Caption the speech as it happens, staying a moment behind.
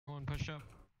push up.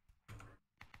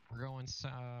 We're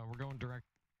going direct.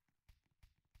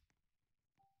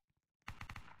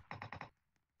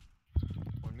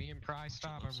 When me and Pry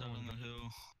stop, everyone on the hill.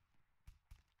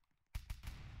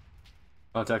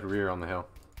 Contact rear on the hill.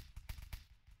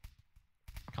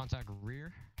 Contact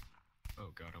rear. Oh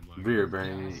god, I'm lagging. Rear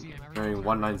bearing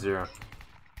 190.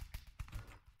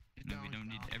 No, we don't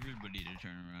need everybody to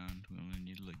turn around. We only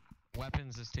need like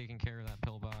Weapons is taking care of that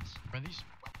pillbox. Are these?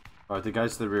 Alright, the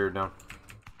guys to the rear down.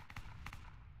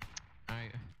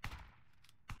 Alright.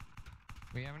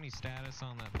 We have any status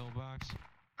on that pillbox?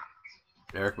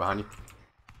 Eric, behind you.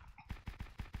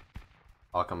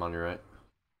 I'll come on your right.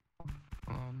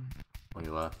 On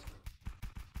your left.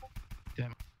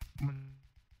 Damn.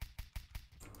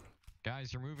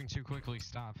 Guys, you're moving too quickly.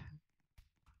 Stop.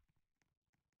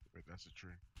 Wait, that's a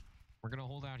tree. We're gonna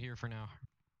hold out here for now.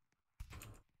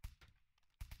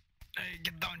 Hey,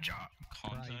 get down, Jaw.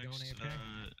 contacts.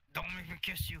 Don't make me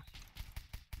kiss you.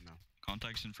 No.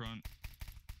 Contacts in front.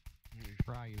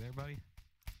 Fry, you there, buddy?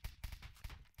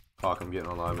 Hawk, I'm getting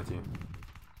online with you.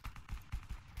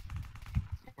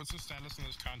 What's the status on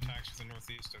those contacts to the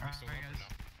northeast? Are they still up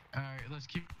or no? Alright, let's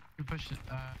keep pushing.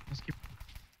 Let's keep.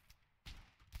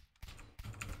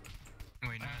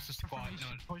 Wait, no, it's a squad.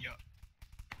 No, yeah.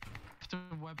 After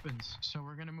weapons, so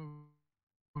we're gonna move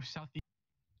southeast.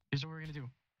 Here's what we're gonna do.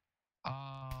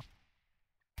 Fuck,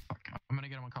 I'm gonna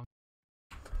get him on contact.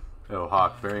 Oh,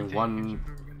 Hawk, bearing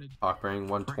Hawk, bearing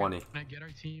 120. We're gonna get our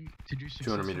team to do 200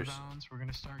 successive meters. bounds. We're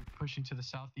gonna start pushing to the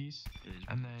southeast,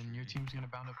 and then your team's gonna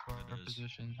bound up to our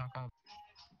position. Knock out.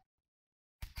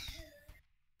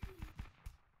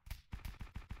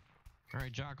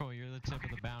 Alright, Jocko, you're the tip of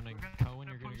the bounding. Cohen,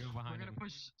 you're gonna go behind We're him. gonna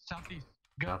push southeast.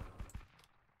 Go. Yeah.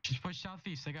 Just push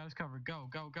southeast. They got us covered. Go,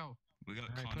 go, go. We got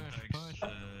Alright, contacts push.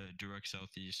 direct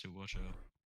southeast, so watch out.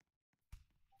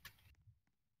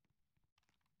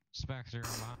 Spectre,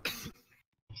 I'm behind.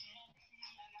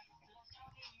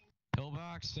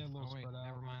 Pillbox? Oh wait,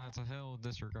 never mind, that's a hill.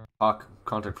 Disregard. Hawk,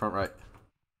 contact front right.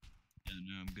 Yeah,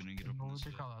 no, I'm gonna get up What on was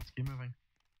this your hill. callouts? Keep moving.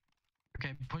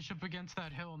 Okay, push up against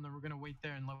that hill, and then we're gonna wait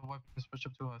there and let weapons push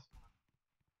up to us.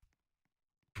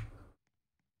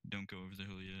 Don't go over the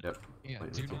hill yet. Yep. Yeah,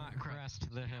 Wait, do let's not crest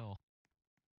the hill.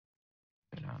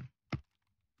 Get down.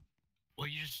 Well,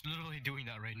 you're just literally doing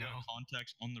that right We got now.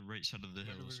 contacts on the right side of the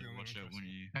Where hill, do we so go when watch we're out when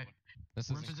you. Hey, This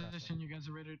we're in isn't position. You guys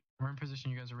are ready. We're in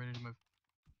position. You guys are ready to move.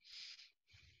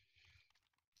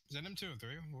 Is that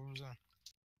M203? What was that?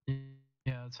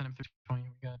 Yeah, it's an M5020.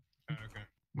 Oh, okay.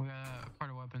 We got a part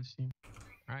of weapons team.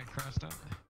 Alright, crest up.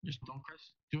 Just don't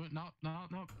press. Do it. No, no,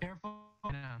 no. Careful.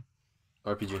 Yeah.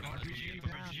 RPG.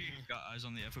 RPG. Got eyes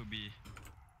on the FOB.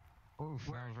 Oof,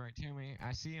 that was right to me.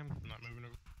 I see him. I'm not moving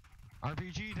over.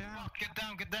 RPG down. Get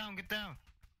down, get down, get down.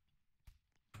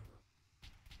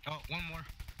 Oh, one more.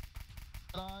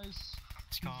 Guys.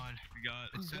 It's gone. We got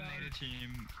It's a donated.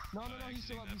 team. No, he's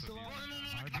still up, he's still up.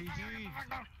 RPG.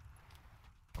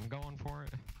 I'm going for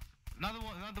it. Another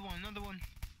one, another one, another one.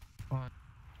 What?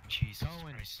 Jesus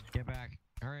Going. Christ. Get back.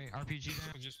 Alright, RPG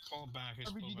down. Just pull back.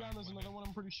 Just pull RPG back down, there's one another hit. one,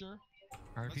 I'm pretty sure.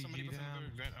 Let somebody RPG put some down. other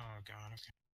event. Oh god.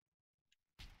 Okay.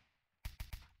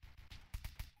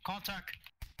 Contact.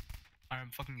 Alright,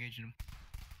 I'm fucking engaging him.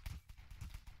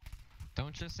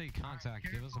 Don't just say contact,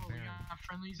 give us a Careful, we bearing. got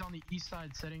friendlies on the east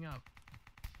side setting up.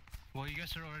 Well, you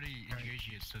guys are already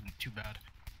engaging it, so too bad.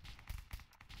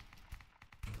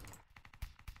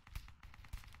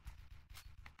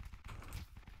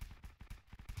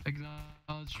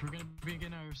 Acknowledge. We're gonna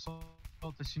begin our assault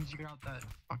as soon as you get out that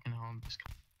fucking home.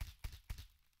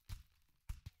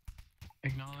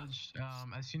 Acknowledge.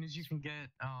 As soon as you can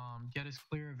get us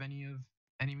clear of any of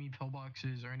enemy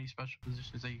pillboxes or any special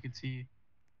positions that you could see,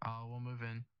 we'll move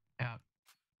in. Yeah.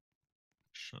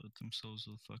 Shot at themselves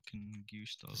with fucking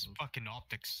goose This style. fucking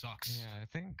optics sucks. Yeah,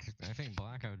 I think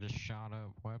Blackout just shot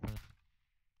up weapon.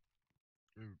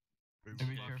 Be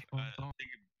Fuck, careful.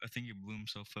 I think he blew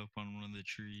himself up on one of the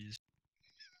trees.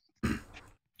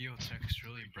 Yo, tech's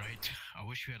really bright. I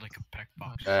wish we had like a pack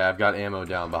box. I've got ammo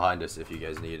down behind us if you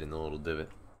guys need in the little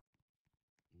divot.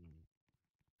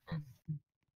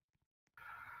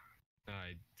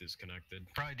 I disconnected.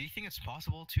 Brian, do you think it's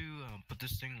possible to put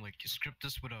this thing, like, script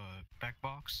this with a back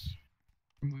box?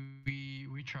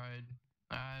 We tried.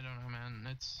 I don't know, man.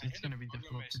 It's gonna be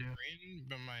difficult to do. Screen,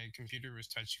 but my computer was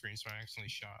touchscreen, so I accidentally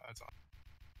shot. That's all.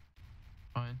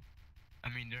 Fine. I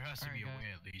mean, there has to be a Alright,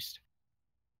 way at least.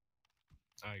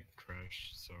 I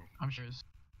crashed, so. I'm sure it's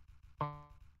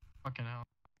fucking hell.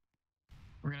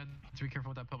 We're gonna have to be careful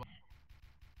with that pillbox.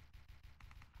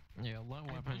 Yeah, let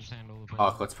weapons handle the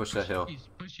Hawk, let's push that hill.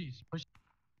 Push east. Push.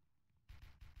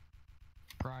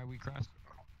 Pry, we crest.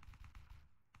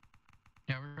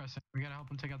 pressing. We gotta help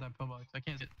him take out that pillbox. I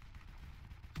can't sit.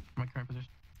 My current position.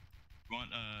 You want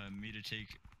me to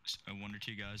take one or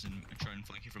two guys and try and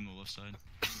flank you from the left side?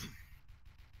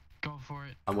 Go for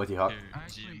it. I'm with you, Hawk. Here,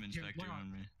 Actually, ZM here, inspector Warhawk.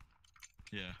 on me.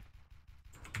 Yeah.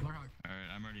 Warhawk, Alright,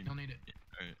 I'm already. you'll need it.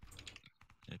 Alright.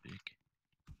 Epic.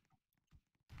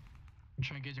 I'm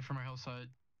trying to get you from our hillside.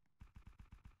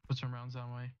 Put some rounds that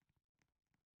way.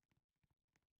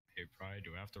 Hey, Pride,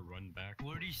 do I have to run back?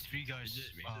 Where are these three guys? Is it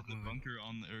the moving? bunker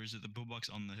on the, or is it the pillbox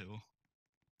on the hill?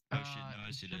 Oh shit, no, I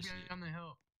It see should this. be on the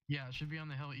hill. Yeah, it should be on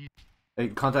the hill east. Hey,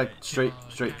 contact straight. Yeah,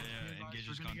 Straight. engage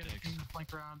We're those gonna get a contacts. team to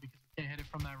flank around because we can't hit it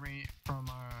from that range, from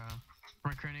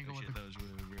our current angle Oh with shit, the that was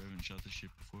where we haven't shot this shit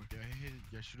before. Yeah,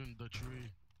 yeah, shooting the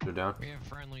tree. They're down. We have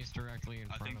friendlies directly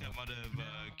in I front think of that us. might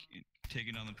have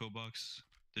taken down the pillbox.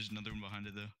 There's another one behind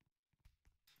it though.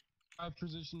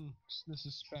 Position. This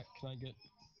is spec. Can I get?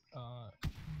 Oh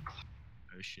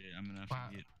shit, I'm gonna have Wow.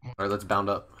 to get. Alright, let's bound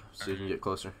up so you can get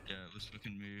closer. Yeah, let's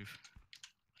fucking move.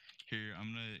 Here,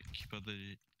 I'm gonna keep out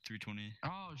the 320.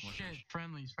 Oh Watch shit, this.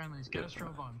 friendlies. Get a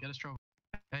strobe on. Get a strobe.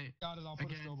 Hey, Got it. I'll put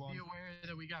again, a strobe on. be aware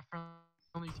that we got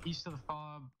friendlies east of the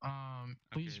fob.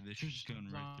 Please. Okay, this is just going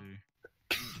right through.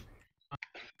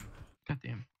 God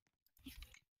damn.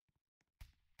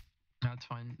 That's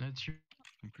fine. That's your.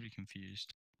 I'm pretty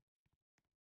confused.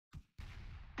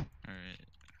 Alright.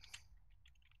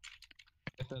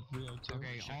 Get that 302.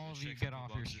 Okay, check- all of you check get the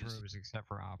off your pillboxes. strobes except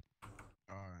for Op.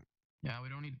 Alright. Yeah, we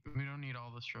don't need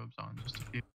all the strobes on. Just a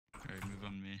few. Alright, move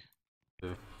on me.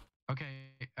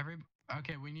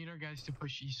 Okay, we need our guys to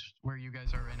push east where you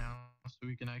guys are right now, so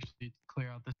we can actually clear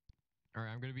out this. All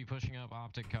right, I'm gonna be pushing up.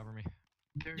 Optic, cover me.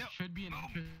 There Yep. should be an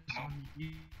entrance on the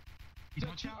east.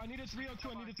 Watch out. I need a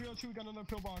 302. I need a 302. We got another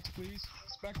pillbox, please.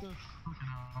 Spectre.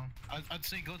 No. I'd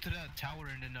say go to that tower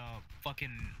and then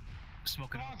fucking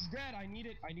smoke it up. Box dead. I need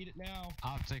it. I need it now.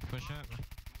 Optic, push up.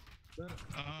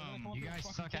 You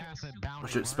guys suck ass at bounding.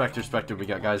 Push it, Spectre, Spectre. We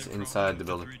got guys inside the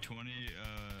building. 320,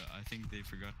 I think they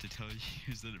forgot to tell you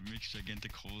is that it makes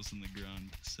gigantic holes in the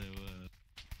ground. So,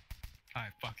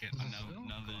 Alright, fuck it.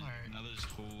 now there's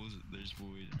holes, there's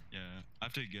void. Yeah, I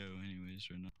have to go anyways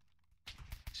right now.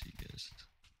 See you guys.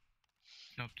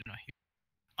 Nope, they're not here.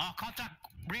 Oh, contact!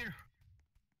 Rear!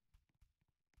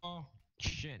 Oh.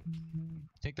 Shit.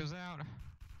 Take those out.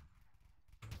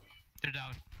 They're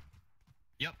down.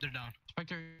 Yep, they're down.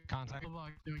 Spectre, Contact.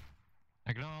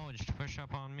 Acknowledged. Push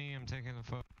up on me. I'm taking the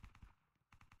foot.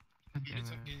 Can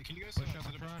you guys Push set up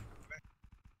in up front.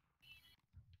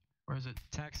 Where is it?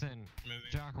 Texan. moving?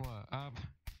 Joshua, up.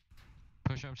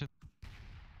 Push up to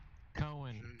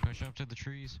Cohen. Push up to the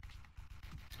trees.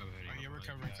 Oh, yeah, we're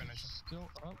covering finish. Still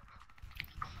up.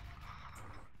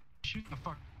 Shoot the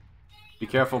fuck. Be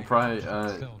careful, Pride.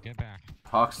 Still, get back.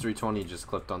 Hawks 320 just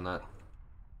clipped on that.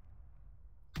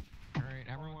 Alright,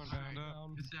 everyone bound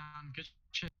up. Get down. Good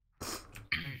shit.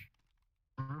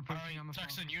 We're pushing Alright, on the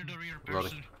Texan, fob. you're the rear Loading.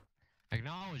 person.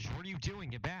 Acknowledged. What are you doing?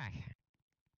 Get back.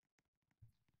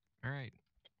 Alright.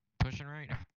 Pushing right.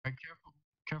 Alright,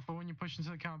 careful when you push into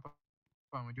the compound.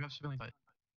 We do have civilians.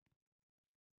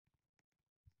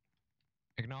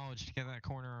 Acknowledged. Get that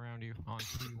corner around you. On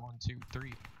 3, 1, 2,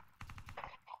 3.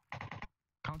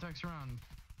 Contacts around.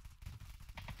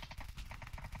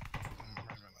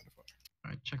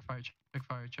 Alright, check fire. Check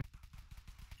fire. Check.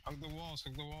 Hug the walls,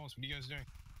 hug the walls. What are you guys doing?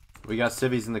 We got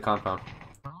civvies in the compound.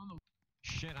 We're on the.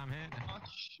 Shit, I'm hit.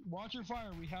 Watch your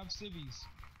fire. We have civvies.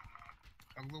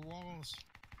 Hug the walls.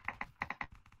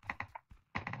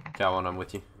 Got one, I'm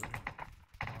with you.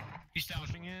 He's down.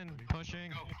 Pushing in.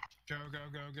 Pushing. Go,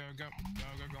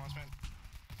 last man.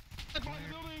 That's by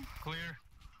the building. Clear.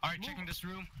 Alright, checking this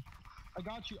room. I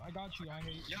got you. I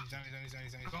hate. He's down.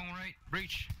 Going right.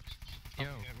 Breach. Yo, Yeah,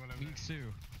 whatever.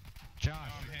 Mitsu. Josh.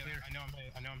 I know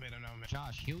I'm hit.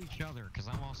 Josh, heal each other, because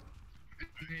I'm also.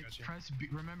 Gotcha. Press B.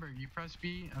 Remember, you press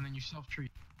B and then you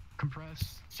self-treat.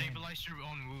 Compress. Stabilize your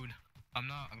own wound. I'm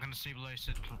gonna stabilize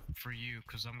it for you,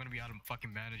 cause I'm gonna be out of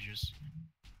fucking bandages.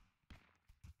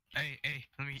 Hey,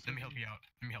 let me help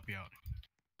you out.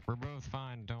 We're both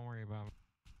fine. Don't worry about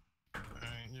it.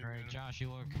 Alright, Josh, you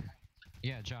look.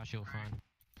 Yeah, Josh, you look fine.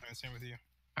 Alright, same with you.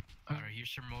 Alright,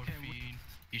 here's your morphine.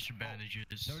 Here's your bandages.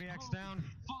 Zodiac's down.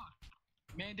 Fuck.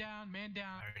 Man down.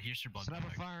 Alright, here's your blood Set up a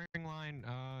bag. firing line,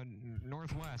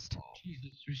 northwest.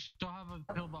 Jesus, we still have a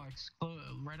pillbox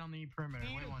right on the perimeter.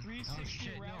 Need Wait a one. 360 Oh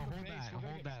shit, no, around the hold base. that, We're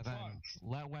gonna hold get that then. fucked.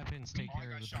 Let weapons take I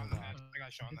care got of the shot in the pillbox. head. I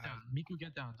got shot in Get the head. down. Miku,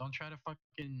 get down. Don't try to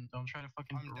fucking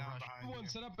I'm down rush. behind Everyone,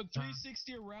 you. set up a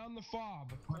 360 around the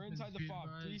fob. Or inside the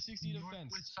fob. 360 defense.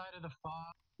 Northwest side of the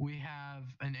fob, we have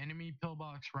an enemy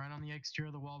pillbox right on the exterior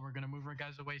of the wall. We're gonna move our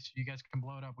guys away so you guys can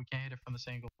blow it up. We can't hit it from this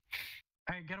angle.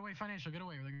 Hey, get away, financial, get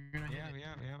away. They're gonna hit it.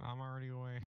 Yeah, I'm already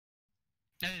away.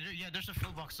 Yeah, there's a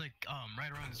pillbox like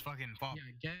right around this fucking fob.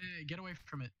 Yeah, get away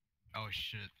from it. Oh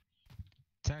shit.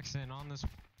 Texan on this.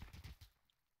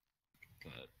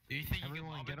 Do you think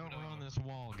Everyone, you get could lob it over with on a, this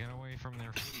wall. Get away from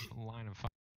their line of fire.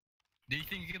 Do you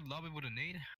think you could lob it with a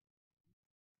nade?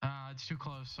 It's too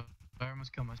close, so I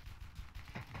almost killed myself.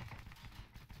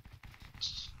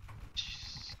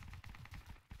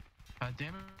 God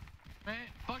damn it. Hey,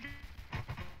 fuck it.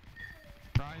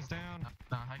 Prize down.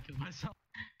 Nah, I killed myself.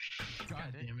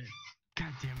 God damn it.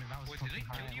 God damn it, that was Wait, did fucking they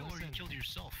hard. kill you or you listen. killed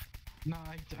yourself? No,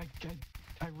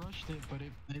 I rushed it, but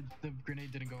the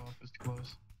grenade didn't go off. It was too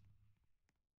close.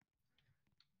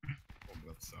 Oh,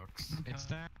 that sucks. It's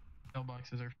down.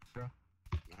 Pillboxes are bro.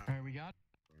 Alright, we got it.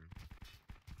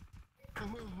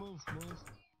 Move.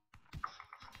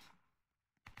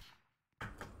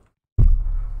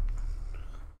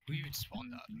 Who even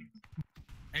spawned that?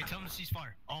 Hey, tell him to cease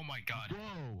fire. Oh my god.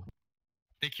 Whoa.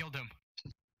 They killed him.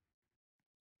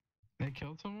 They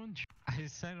killed someone? I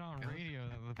said on radio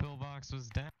that the pillbox was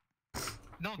down.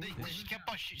 No, they just kept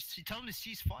on tell him to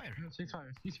cease fire.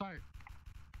 Cease fire.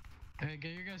 Hey,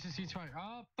 get your guys to cease fire.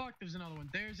 Oh, fuck, there's another one.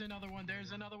 There's another one.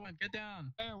 Get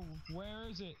down. Where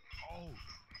is it? Oh,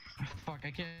 Fuck,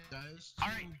 I can't. that is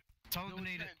Alright, tell him to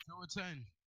nade it. 010.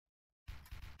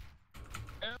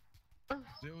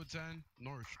 010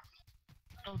 north.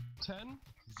 Oh, 10?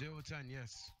 010,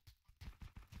 yes.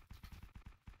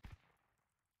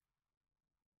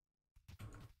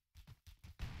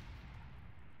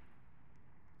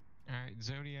 Alright,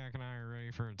 Zodiac and I are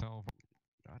ready for a teleport.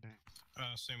 God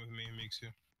damn. Same with me and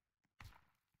Mixu.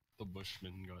 The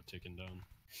Bushman got taken down.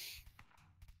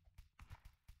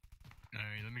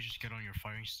 Alright, let me just get on your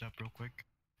firing step real quick.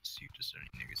 See if there's any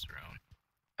niggas around.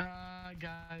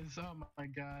 Guys, oh my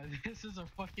god. This is a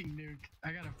fucking nuke.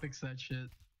 I gotta fix that shit.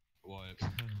 What?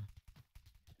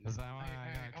 Is that why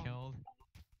I got killed?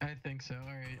 I think so,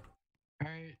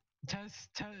 alright. Test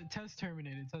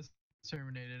terminated. Test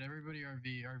terminated. Everybody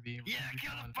RV. Yeah,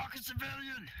 kill the fucking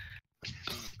civilian!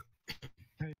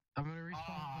 I'm gonna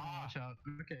respawn. Watch out.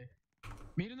 Okay.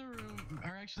 Meet in the room,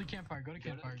 or actually campfire. Go to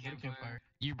campfire.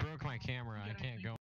 You broke my camera. I can't go.